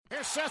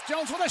Here's Seth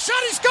Jones with a shot.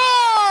 He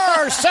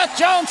scores! Seth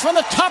Jones from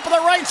the top of the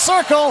right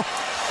circle.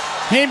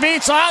 He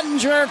beats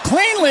Ottinger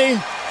cleanly.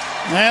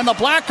 And the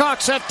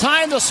Blackhawks have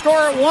time to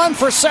score at 1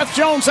 for Seth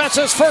Jones. That's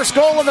his first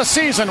goal of the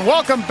season.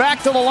 Welcome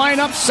back to the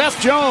lineup,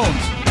 Seth Jones.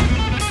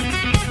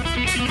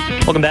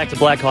 Welcome back to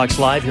Blackhawks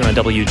Live here on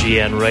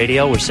WGN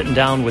Radio. We're sitting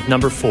down with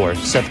number 4,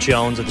 Seth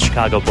Jones of the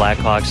Chicago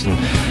Blackhawks.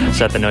 And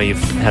Seth, I know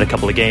you've had a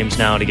couple of games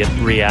now to get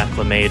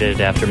reacclimated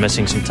after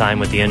missing some time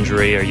with the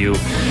injury. Are you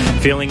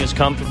feeling as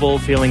comfortable,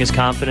 feeling as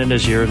confident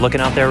as you're looking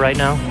out there right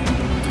now?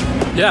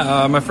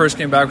 Yeah, my first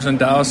game back was in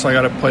Dallas, so I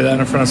got to play that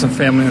in front of some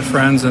family and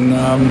friends, and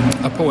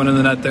I put one in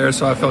the net there,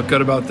 so I felt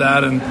good about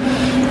that. And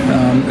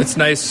it's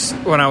nice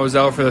when I was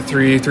out for the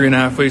three and a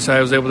half weeks, I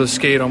was able to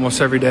skate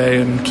almost every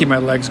day and keep my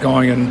legs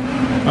going, and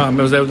I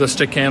was able to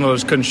stick handle,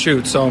 just couldn't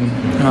shoot. So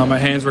my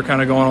hands were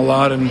kind of going a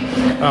lot, and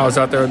I was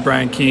out there with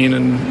Brian Keane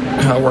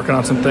and working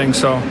on some things.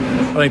 So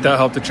I think that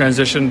helped to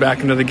transition back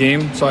into the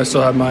game. So I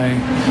still have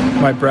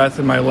my breath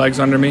and my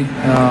legs under me.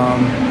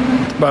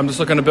 But I'm just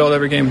looking to build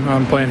every game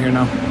I'm playing here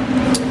now.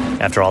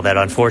 After all that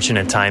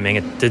unfortunate timing,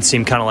 it did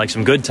seem kind of like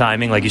some good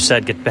timing. Like you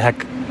said, get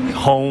back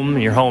home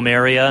in your home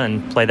area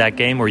and play that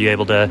game. Were you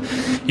able to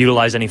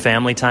utilize any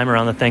family time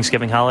around the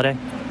Thanksgiving holiday?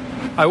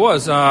 I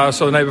was.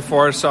 So the night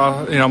before, I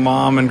saw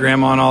Mom and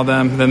Grandma and all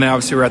them. Then they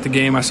obviously were at the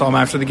game. I saw them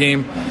after the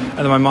game. And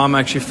then my mom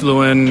actually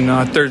flew in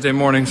Thursday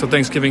morning, so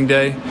Thanksgiving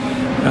Day.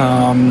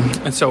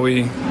 And so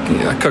we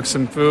cooked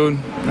some food,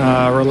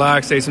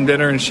 relaxed, ate some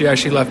dinner, and she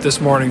actually left this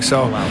morning.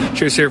 So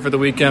she was here for the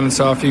weekend and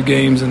saw a few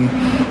games, and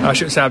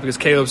she was happy because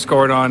Caleb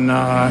scored on,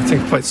 I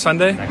think, played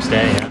Sunday. Next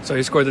day, yeah. So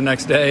he scored the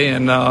next day,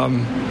 and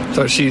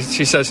so she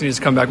says she needs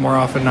to come back more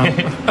often now.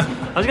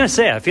 I was going to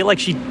say, I feel like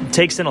she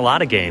takes in a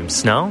lot of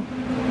games, no?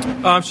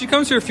 She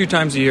comes here a few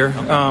times a year,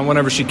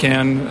 whenever she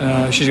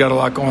can. She's got a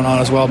lot going on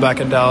as well back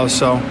in Dallas,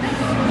 so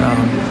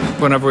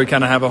whenever we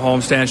kind of have a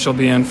homestand, she'll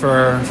be in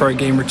for a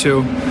game or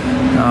two.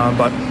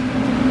 But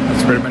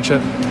that's pretty much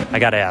it. I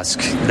got to ask,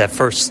 that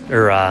first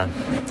or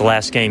the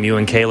last game, you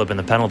and Caleb in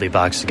the penalty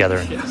box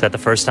together, yeah. Is that the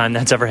first time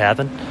that's ever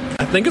happened?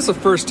 I think it's the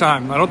first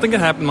time. I don't think it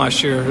happened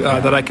last year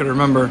that I could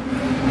remember.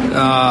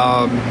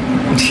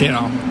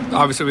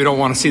 Obviously we don't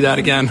want to see that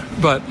again,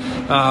 but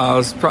it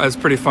was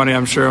pretty funny,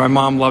 I'm sure. My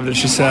mom loved it,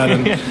 she said,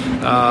 and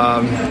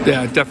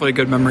yeah, definitely a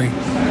good memory.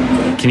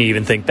 Can you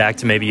even think back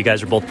to maybe you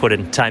guys were both put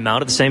in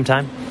timeout at the same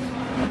time?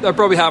 That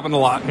probably happened a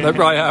lot.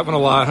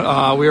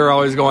 We were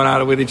always going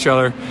at it with each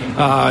other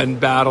in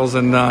battles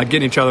and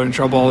getting each other in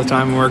trouble all the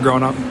time when we were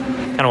growing up.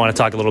 I want to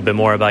talk a little bit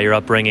more about your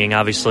upbringing.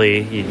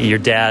 Obviously, your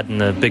dad and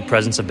the big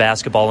presence of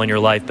basketball in your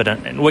life, but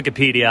in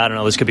Wikipedia, I don't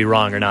know, this could be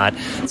wrong or not,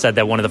 said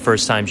that one of the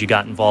first times you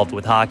got involved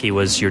with hockey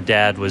was your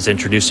dad was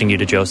introducing you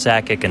to Joe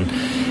Sakic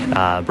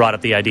and brought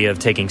up the idea of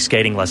taking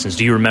skating lessons.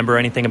 Do you remember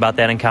anything about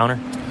that encounter?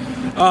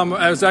 It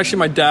was actually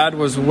my dad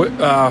was in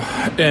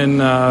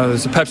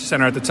the Pepsi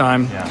Center at the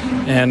time, yeah.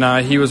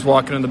 And he was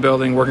walking in the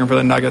building working for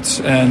the Nuggets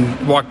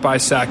and walked by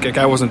Sakic.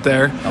 I wasn't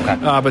there, okay.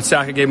 But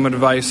Sakic gave him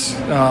advice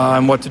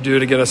on what to do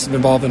to get us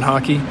involved in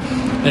hockey.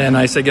 And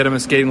I said get him in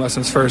skating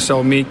lessons first.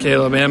 So me,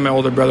 Caleb, and my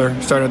older brother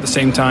started at the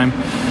same time.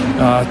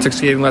 Took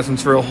skating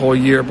lessons for a whole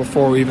year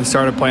before we even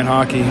started playing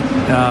hockey.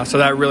 So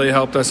that really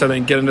helped us, I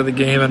think, get into the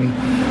game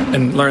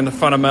and learn the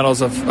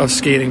fundamentals of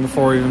skating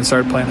before we even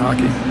started playing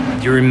hockey.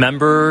 Do you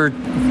remember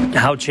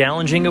how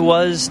challenging it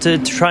was to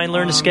try and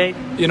learn to skate?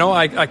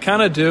 I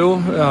kind of do.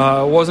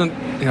 It wasn't,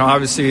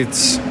 obviously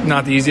it's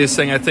not the easiest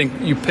thing. I think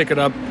you pick it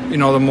up,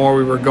 the more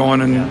we were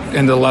going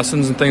into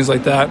lessons and things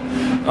like that.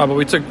 But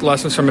we took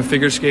lessons from a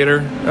figure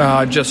skater,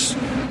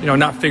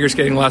 not figure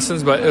skating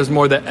lessons, but it was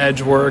more the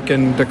edge work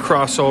and the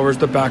crossovers,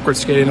 the backward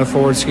skating, the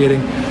forward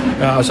skating.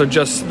 So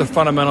just the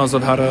fundamentals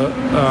of how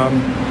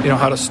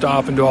to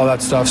stop and do all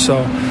that stuff.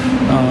 So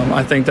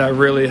I think that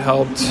really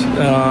helped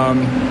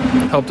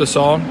us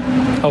all,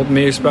 helped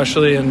me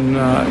especially, and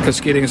because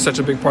skating is such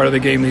a big part of the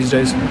game these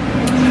days.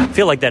 I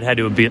feel like that had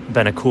to have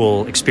been a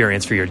cool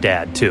experience for your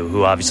dad, too,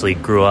 who obviously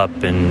grew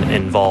up and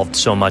involved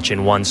so much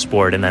in one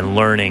sport and then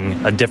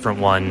learning a different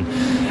one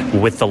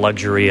with the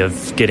luxury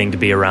of getting to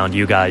be around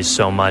you guys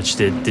so much.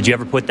 Did you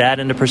ever put that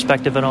into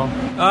perspective at all?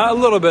 A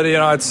little bit.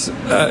 It's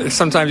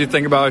sometimes you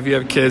think about if you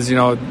have kids,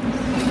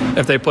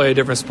 if they play a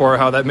different sport,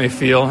 how that may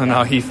feel and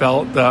how he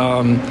felt.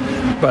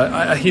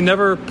 But he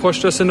never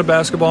pushed us into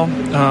basketball.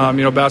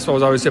 Basketball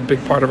was always a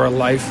big part of our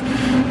life.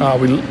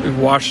 We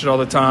watched it all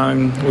the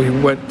time. We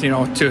went,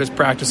 to his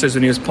practices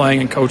when he was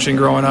playing and coaching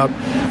growing up.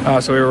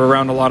 So we were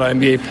around a lot of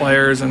NBA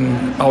players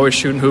and always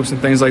shooting hoops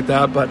and things like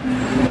that. But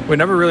we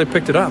never really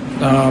picked it up.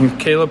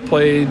 Caleb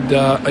played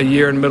a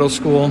year in middle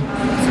school.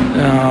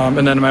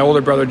 And then my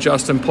older brother,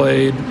 Justin,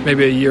 played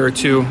maybe a year or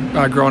two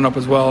growing up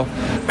as well.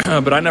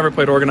 But I never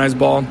played organized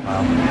ball.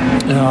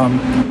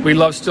 We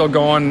love still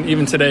going,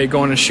 even today,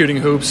 going and shooting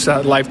hoops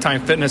at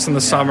Lifetime Fitness in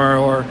the summer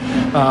or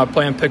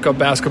playing pickup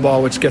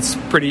basketball, which gets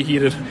pretty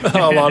heated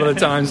a lot of the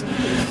times.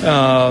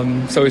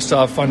 So we still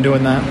have fun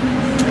doing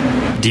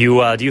that. Do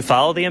you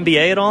follow the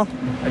NBA at all?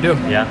 I do.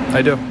 Yeah.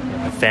 I do.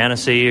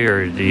 fantasy,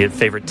 or do you have a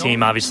favorite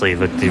team? Obviously,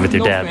 with your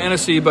dad. No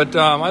fantasy, but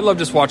I love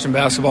just watching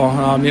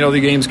basketball. The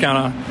game's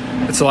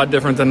it's a lot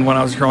different than when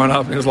I was growing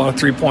up. There's a lot of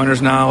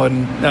three-pointers now,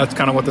 and that's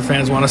kind of what the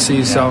fans want to see.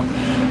 Yeah. So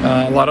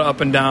a lot of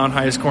up and down,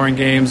 high-scoring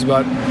games.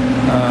 But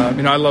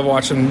I love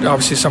watching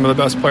obviously some of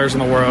the best players in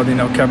the world.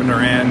 Kevin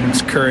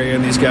Durant, Curry,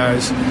 and these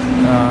guys.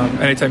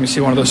 Anytime you see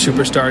one of those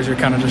superstars, your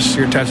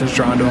attention's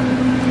drawn to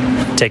them.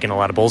 Taking a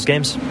lot of Bulls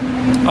games?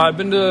 I've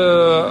been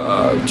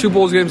to 2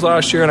 Bulls games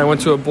last year, and I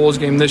went to a Bulls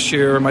game this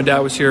year. My dad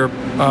was here.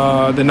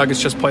 The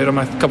Nuggets just played them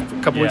a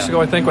couple weeks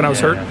ago, I think, when I was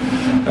hurt.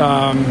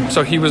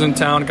 So he was in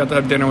town, got to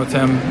have dinner with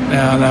him,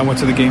 and I went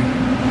to the game.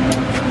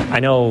 I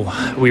know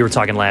we were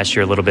talking last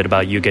year a little bit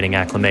about you getting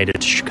acclimated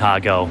to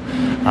Chicago.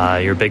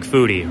 You're a big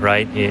foodie,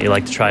 right? You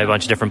like to try a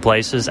bunch of different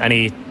places.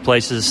 Any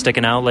places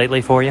sticking out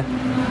lately for you?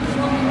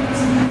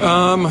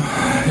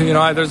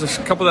 There's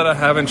a couple that I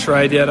haven't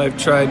tried yet.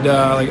 I've tried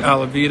like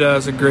Alla Vita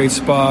is a great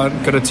spot,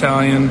 good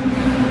Italian.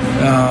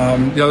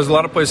 There's a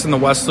lot of places in the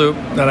West Loop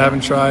that I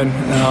haven't tried.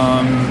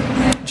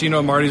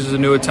 Gino Marti's is a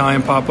new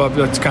Italian pop-up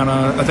that's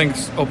I think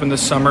it's open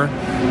this summer,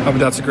 but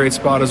that's a great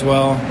spot as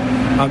well.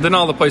 Then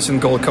all the places in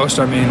Gold Coast,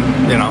 Maple,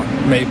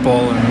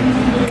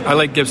 and I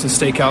like Gibson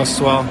Steakhouse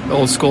as well, the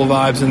old school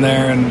vibes in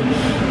there,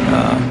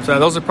 and so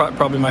those are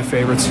probably my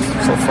favorites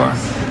so far.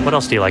 What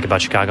else do you like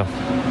about Chicago?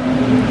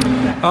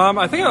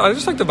 I think I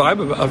just like the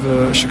vibe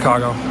of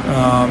Chicago.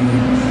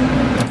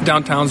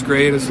 Downtown's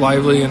great, it's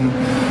lively, and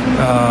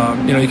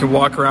you can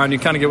walk around, you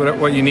kind of get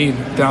what you need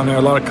down there.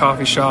 A lot of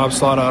coffee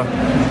shops, a lot of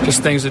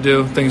just things to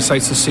do,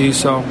 sights to see.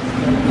 So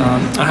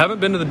I haven't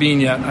been to the Bean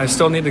yet. I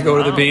still need to go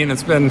to the Bean.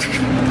 It's been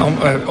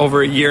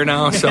over a year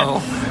now,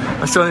 so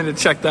I still need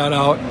to check that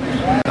out.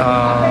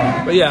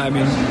 But yeah,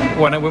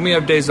 when we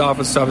have days off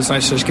and stuff, it's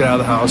nice to just get out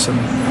of the house.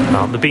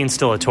 The Bean's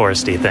still a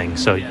touristy thing,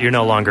 so you're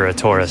no longer a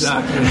tourist.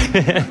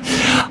 Exactly.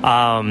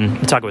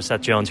 Talking with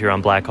Seth Jones here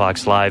on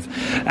Blackhawks Live.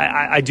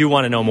 I do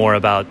want to know more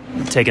about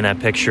taking that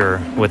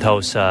picture with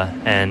Hossa,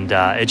 and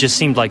it just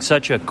seemed like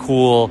such a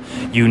cool,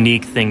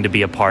 unique thing to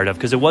be a part of,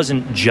 because it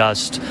wasn't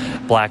just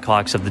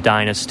Blackhawks of the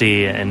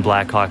dynasty and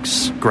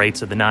Blackhawks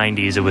greats of the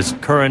 90s. It was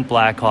current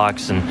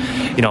Blackhawks, and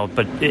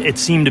but it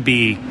seemed to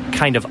be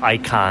kind of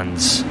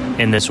icons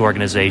in this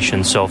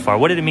organization so far.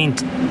 What did it mean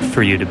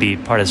for you to be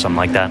part of something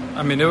like that?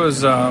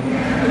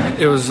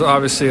 It was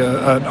obviously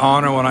an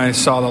honor when I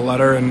saw the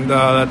letter and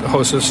that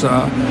Hosas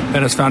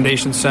and his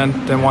foundation sent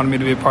and wanted me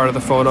to be a part of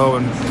the photo,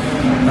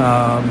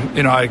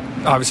 and I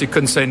obviously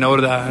couldn't say no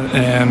to that,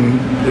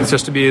 and it's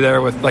just to be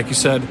there with, like you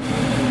said,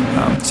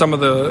 some of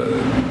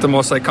the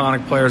most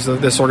iconic players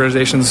that this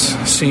organization's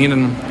seen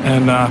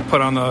and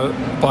put on the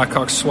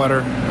Blackhawks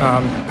sweater,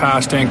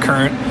 past and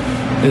current,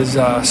 is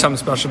something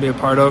special to be a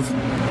part of.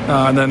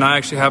 And then I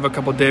actually have a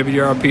couple David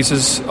Yarrow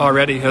pieces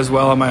already as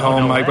well in my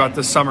home. I got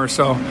this summer,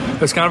 so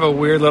it's kind of a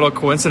weird little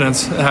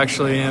coincidence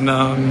actually. And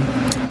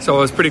so it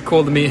was pretty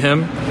cool to meet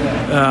him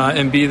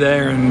and be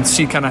there and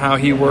see kind of how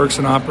he works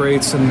and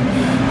operates. And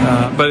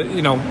but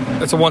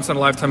it's a once in a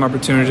lifetime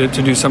opportunity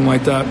to do something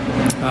like that.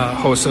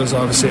 Hossa is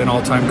obviously an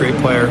all-time great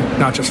player,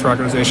 not just for our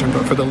organization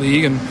but for the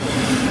league, and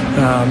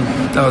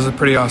that was a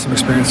pretty awesome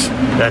experience.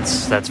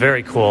 That's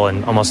very cool,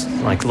 and almost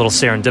like a little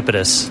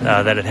serendipitous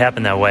that it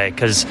happened that way,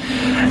 because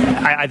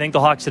I think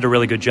the Hawks did a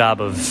really good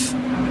job of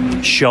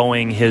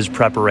showing his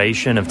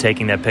preparation of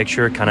taking that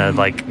picture, kind of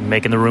like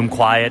making the room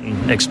quiet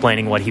and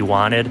explaining what he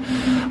wanted.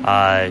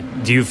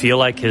 Do you feel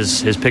like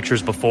his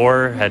pictures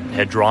before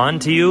had drawn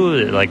to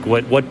you? Like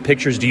what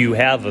pictures do you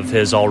have of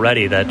his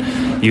already that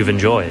you've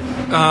enjoyed?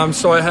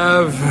 So I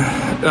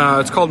have,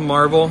 it's called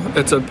Marvel.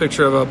 It's a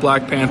picture of a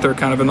Black Panther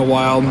kind of in the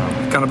wild,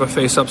 kind of a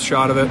face-up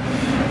shot of it.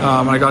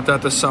 I got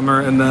that this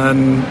summer, and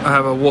then I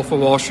have a Wolf of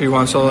Wall Street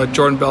one, so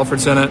Jordan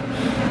Belfort's in it.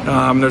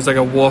 There's like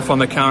a wolf on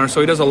the counter, so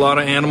he does a lot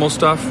of animal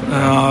stuff.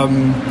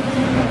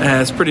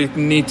 And it's pretty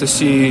neat to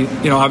see.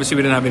 Obviously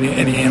we didn't have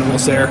any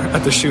animals there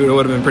at the shoot. It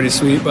would have been pretty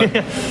sweet, but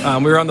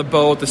we were on the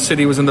boat. The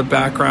city was in the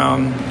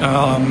background,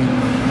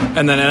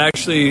 and then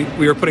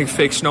we were putting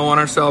fake snow on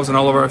ourselves and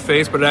all over our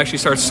face, but it actually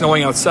started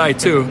snowing outside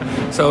too.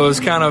 So it was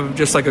kind of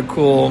just like a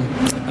cool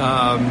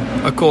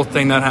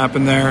thing that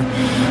happened there,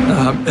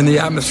 and the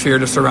atmosphere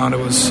just around it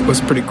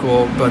was pretty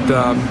cool. But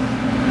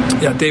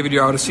David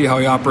Yarrow, to see how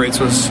he operates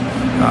was.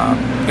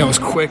 It was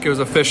quick, it was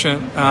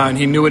efficient, and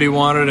he knew what he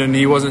wanted, and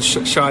he wasn't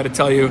shy to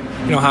tell you,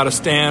 how to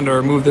stand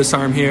or move this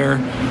arm here,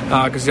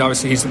 because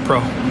obviously he's the pro.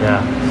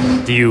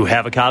 Yeah. Do you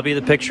have a copy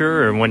of the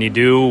picture, or when you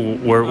do,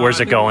 where's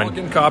it going? We're all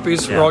getting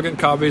copies. Yeah. We're all getting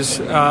copies.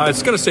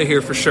 It's going to stay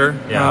here for sure.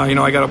 Yeah.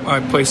 I got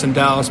a place in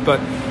Dallas, but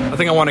I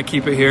think I want to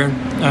keep it here.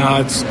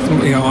 It's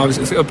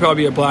obviously it'll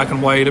probably be a black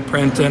and white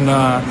print, and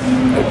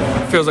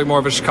it feels like more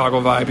of a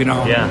Chicago vibe.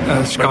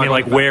 Yeah. Chicago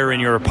like where in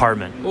your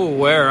apartment? Oh,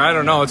 where? I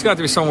don't know. It's got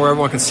to be somewhere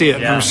everyone can see it.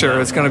 Yeah. I'm sure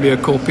it's going to be a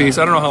cool piece.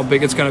 I don't know how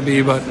big it's going to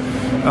be, but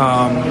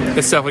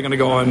it's definitely going to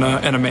go in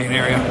a main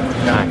area.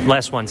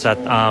 Last one, Seth.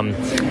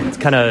 It's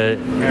kind of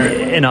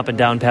an up and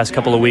down past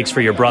couple of weeks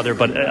for your brother,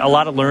 but a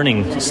lot of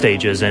learning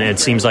stages, and it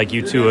seems like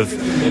you two have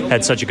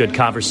had such a good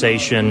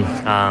conversation,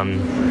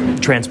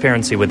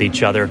 transparency with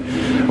each other.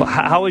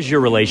 How has your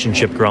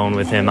relationship grown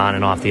with him on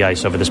and off the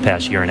ice over this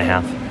past year and a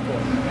half?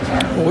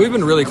 Well, we've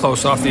been really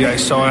close off the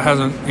ice, so it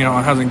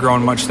hasn't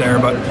grown much there.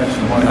 But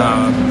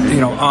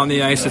on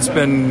the ice, it's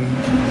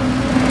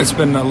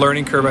been a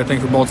learning curve, I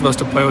think, for both of us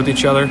to play with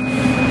each other.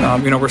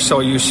 We're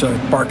so used to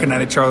barking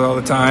at each other all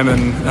the time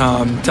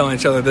and telling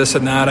each other this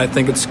and that. I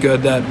think it's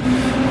good that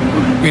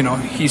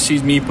he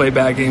sees me play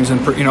bad games, and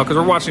because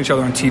we're watching each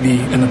other on TV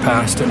in the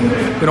past, and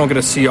we don't get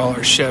to see all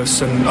our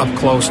shifts and up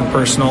close and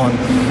personal,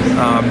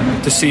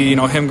 and to see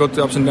him go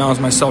through ups and downs,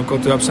 myself go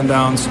through ups and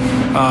downs.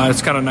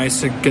 It's kind of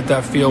nice to get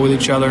that feel with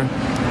each other,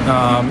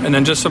 and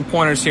then just some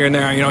pointers here and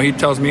there. He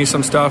tells me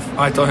some stuff,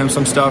 I tell him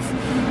some stuff.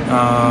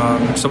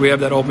 So we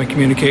have that open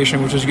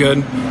communication, which is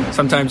good.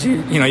 Sometimes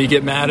you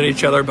get mad at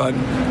each other, but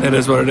it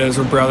is what it is.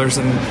 We're brothers,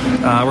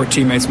 and we're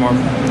teammates more.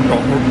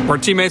 Well, we're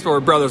teammates, but we're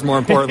brothers more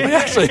importantly.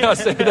 Actually, I'll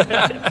say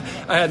that.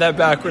 I had that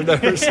backward there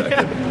for a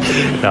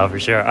second. No, for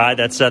sure. All right,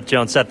 that's Seth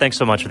Jones. Seth, thanks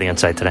so much for the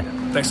insight today.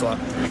 Thanks a lot.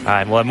 All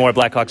right, we'll have more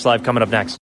Blackhawks Live coming up next.